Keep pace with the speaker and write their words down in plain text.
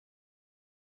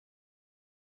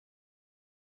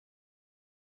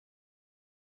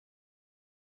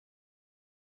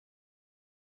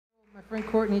My friend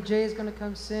Courtney, Jaye is going to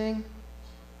come sing,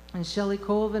 and Shelly,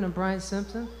 Colvin, and Bryan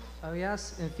Simpson. Oh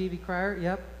yes, and Phoebe, Cryar.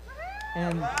 Yep.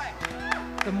 And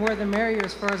the more the merrier,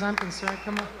 as far as I'm concerned.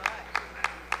 Come on.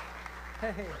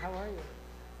 Hey, how are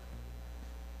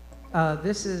you?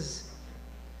 This is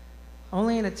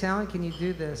only in a talent can you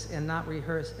do this and not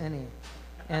rehearse any,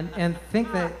 and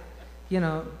think that, you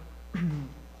know,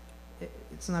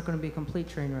 it's not going to be a complete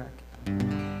train wreck.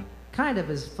 Kind of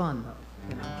is fun though.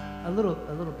 You know, a little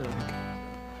bit of it.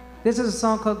 This is a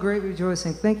song called Great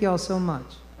Rejoicing. Thank you all so much.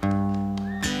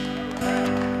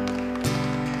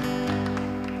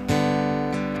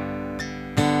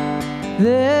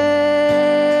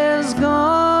 There's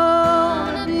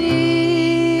gonna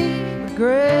be a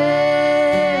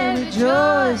great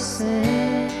rejoicing.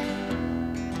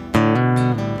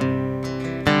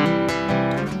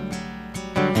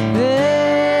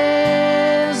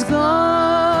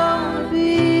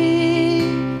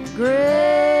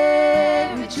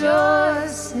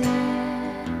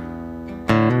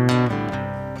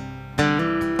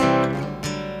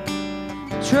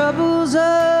 Troubles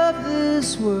of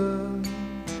this world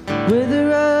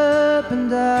wither up and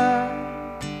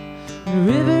die. The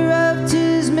river of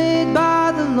tears made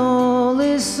by the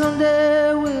lonely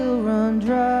someday will run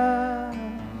dry.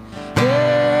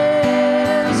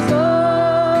 There's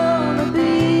gonna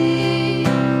be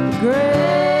a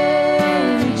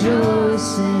great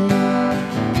rejoicing.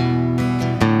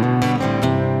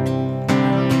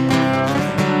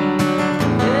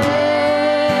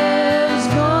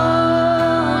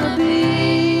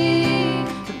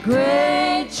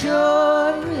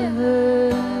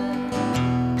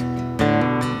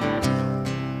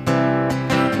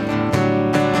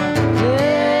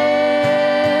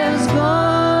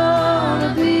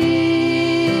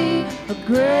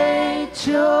 Great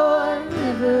joy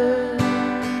river.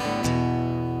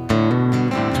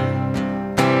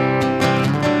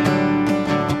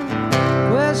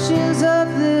 Questions of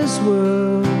this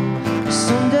world,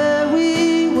 someday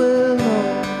we will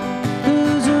know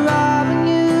who's robbing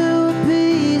you of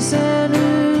peace and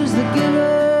who's the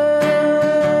giver.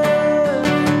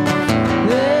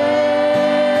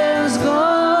 There's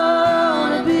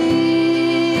gonna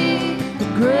be a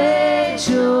great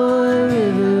joy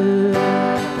river.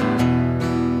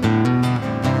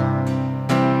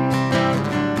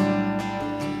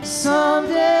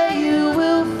 Someday you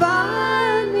will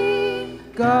find me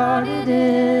guarded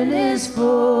in his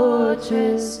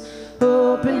fortress,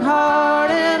 open heart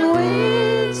and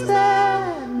wings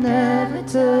that never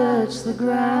touch the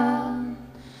ground.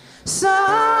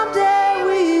 Someday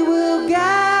we will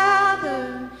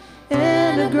gather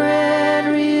in a grand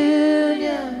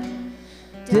reunion.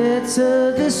 Debts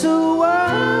of this world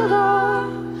are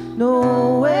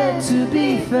nowhere to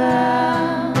be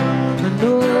found.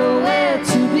 Nowhere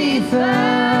to be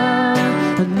found,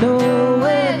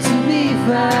 nowhere to be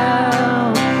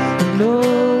found,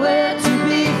 nowhere to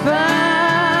be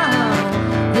found.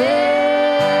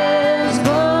 There's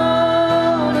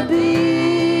gonna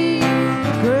be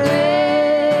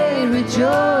great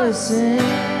rejoicing.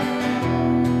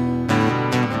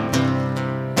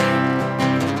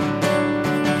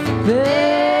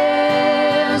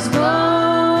 There's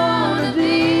gonna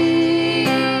be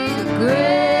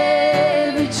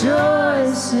great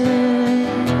rejoicing.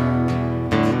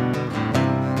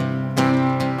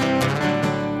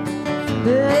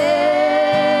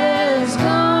 There's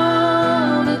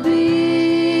gonna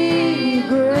be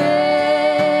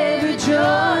great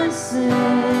rejoicing.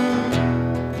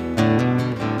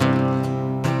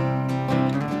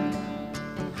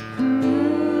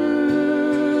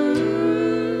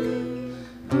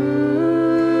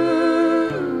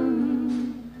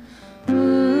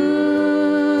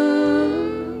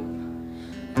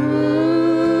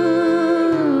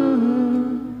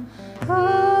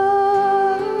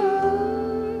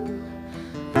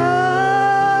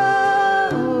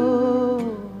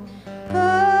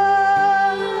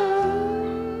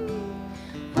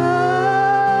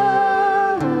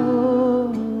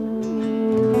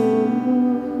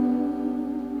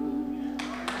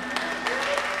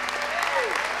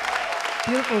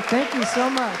 Beautiful. Thank you so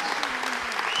much.